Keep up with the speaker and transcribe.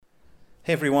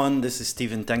Hey everyone, this is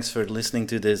Steven. Thanks for listening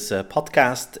to this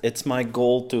podcast. It's my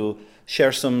goal to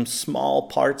share some small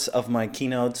parts of my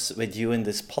keynotes with you in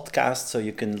this podcast so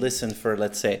you can listen for,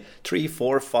 let's say, 3,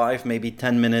 4, 5, maybe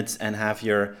 10 minutes and have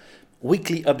your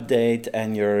weekly update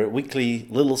and your weekly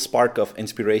little spark of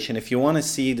inspiration. If you want to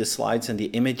see the slides and the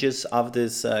images of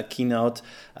this keynote,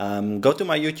 go to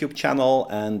my YouTube channel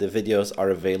and the videos are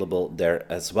available there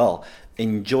as well.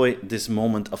 Enjoy this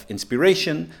moment of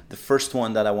inspiration. The first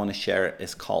one that I want to share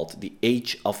is called The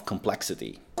Age of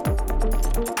Complexity.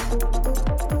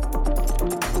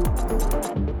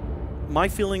 My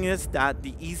feeling is that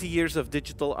the easy years of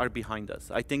digital are behind us.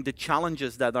 I think the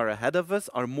challenges that are ahead of us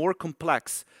are more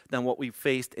complex than what we've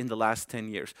faced in the last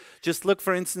 10 years. Just look,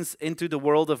 for instance, into the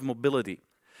world of mobility.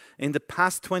 In the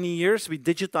past 20 years, we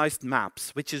digitized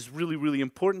maps, which is really, really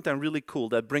important and really cool.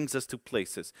 That brings us to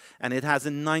places. And it has a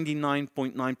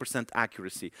 99.9%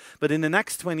 accuracy. But in the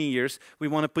next 20 years, we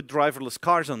want to put driverless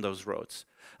cars on those roads.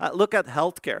 Look at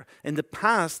healthcare. In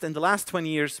the last 20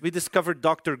 years, we discovered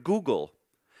Dr. Google.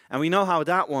 And we know how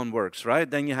that one works, right?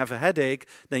 Then you have a headache,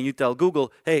 then you tell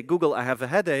Google, hey, Google, I have a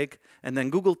headache. And then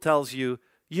Google tells you,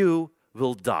 you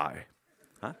will die.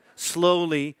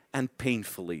 Slowly and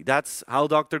painfully. That's how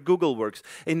Dr. Google works.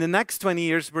 In the next 20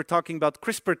 years, we're talking about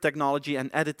CRISPR technology and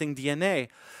editing DNA.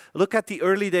 Look at the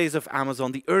early days of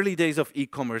Amazon, the early days of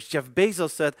e-commerce. Jeff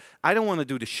Bezos said, I don't want to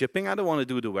do the shipping, I don't want to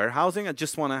do the warehousing, I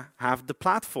just want to have the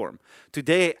platform.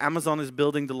 Today, Amazon is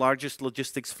building the largest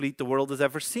logistics fleet the world has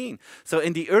ever seen. So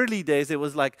in the early days, it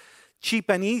was like cheap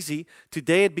and easy.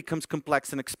 Today, it becomes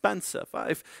complex and expensive.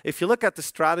 If you look at the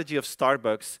strategy of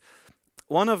Starbucks,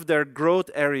 one of their growth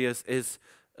areas is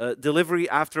delivery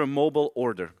after a mobile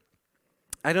order.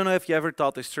 I don't know if you ever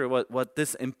thought this through, what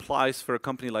this implies for a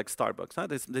company like Starbucks. Huh?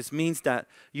 This means that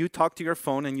you talk to your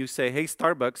phone and you say, hey,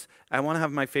 Starbucks, I want to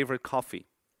have my favorite coffee.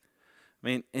 I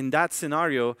mean, in that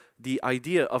scenario, the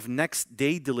idea of next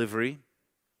day delivery,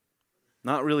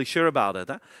 not really sure about it.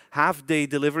 Huh? Half-day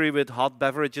delivery with hot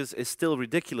beverages is still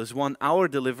ridiculous. 1 hour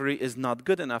delivery is not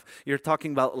good enough. You're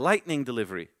talking about lightning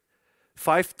delivery.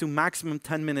 5 to maximum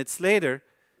 10 minutes later,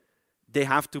 they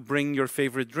have to bring your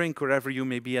favorite drink wherever you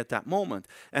may be at that moment.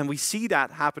 And we see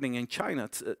that happening in China.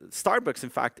 Starbucks, in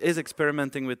fact, is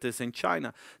experimenting with this in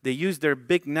China. They use their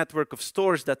big network of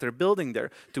stores that they're building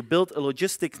there to build a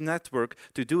logistics network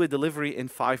to do a delivery in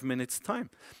 5 minutes' time.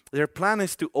 Their plan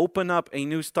is to open up a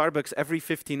new Starbucks every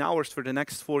 15 hours for the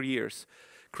next 4 years,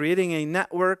 creating a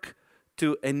network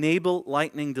to enable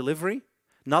lightning delivery.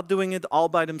 Not doing it all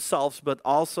by themselves, but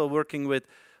also working with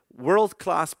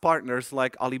world-class partners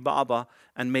like Alibaba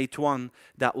and Meituan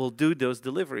that will do those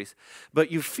deliveries.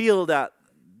 But you feel that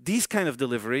these kind of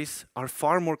deliveries are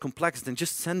far more complex than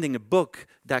just sending a book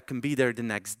that can be there the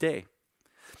next day.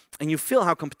 And you feel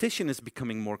how competition is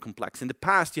becoming more complex. In the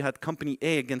past, you had company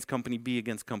A against company B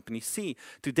against company C.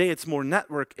 Today, it's more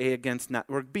network A against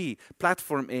network B,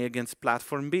 platform A against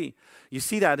platform B. You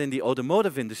see that in the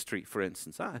automotive industry, for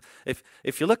instance.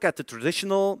 If you look at the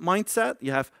traditional mindset,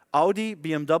 you have Audi,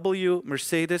 BMW,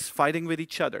 Mercedes fighting with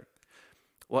each other.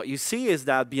 What you see is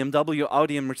that BMW,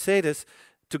 Audi, and Mercedes,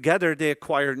 together, they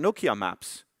acquired Nokia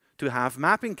Maps to have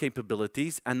mapping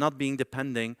capabilities and not being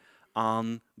depending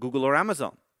on Google or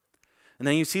Amazon. And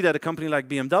then you see that a company like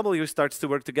BMW starts to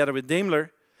work together with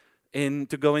Daimler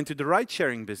to go into the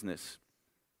ride-sharing business.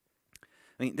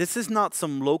 I mean, this is not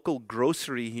some local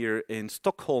grocery here in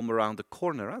Stockholm around the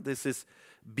corner. Huh? This is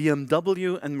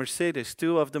BMW and Mercedes,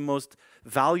 2 of the most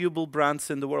valuable brands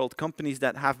in the world, companies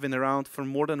that have been around for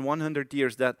more than 100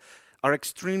 years, that are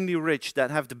extremely rich,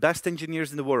 that have the best engineers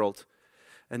in the world.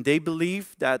 And they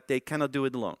believe that they cannot do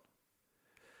it alone.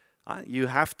 You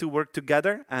have to work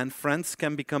together, and friends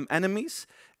can become enemies,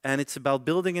 and it's about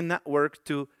building a network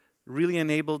to really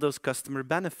enable those customer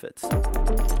benefits.